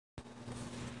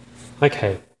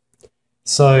Okay,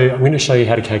 so I'm going to show you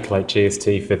how to calculate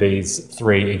GST for these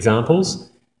three examples.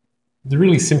 The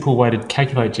really simple way to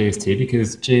calculate GST,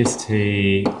 because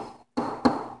GST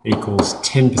equals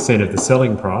 10% of the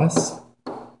selling price,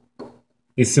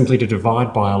 is simply to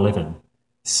divide by 11.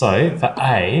 So for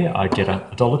A, I get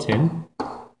 $1.10,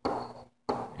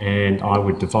 and I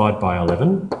would divide by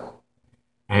 11,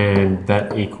 and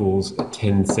that equals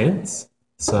 10 cents.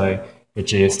 So the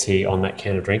GST on that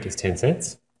can of drink is 10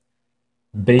 cents.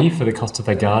 B, for the cost of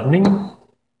the gardening,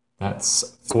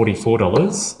 that's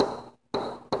 $44.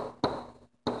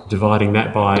 Dividing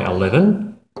that by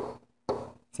 11,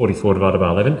 44 divided by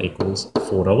 11 equals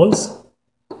 $4.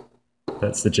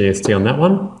 That's the GST on that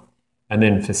one. And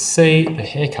then for C, the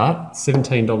haircut,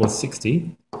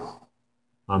 $17.60.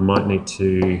 I might need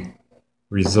to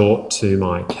resort to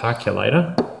my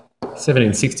calculator.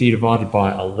 $17.60 divided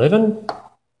by 11,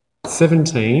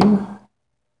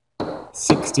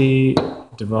 $17.60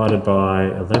 divided by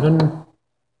 11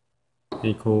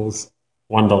 equals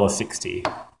 $1.60.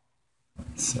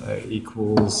 So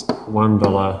equals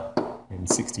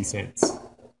 $1.60.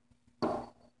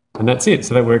 And that's it.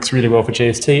 So that works really well for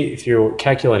GST. If you're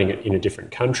calculating it in a different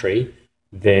country,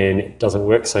 then it doesn't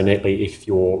work so neatly if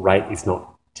your rate is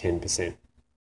not 10%.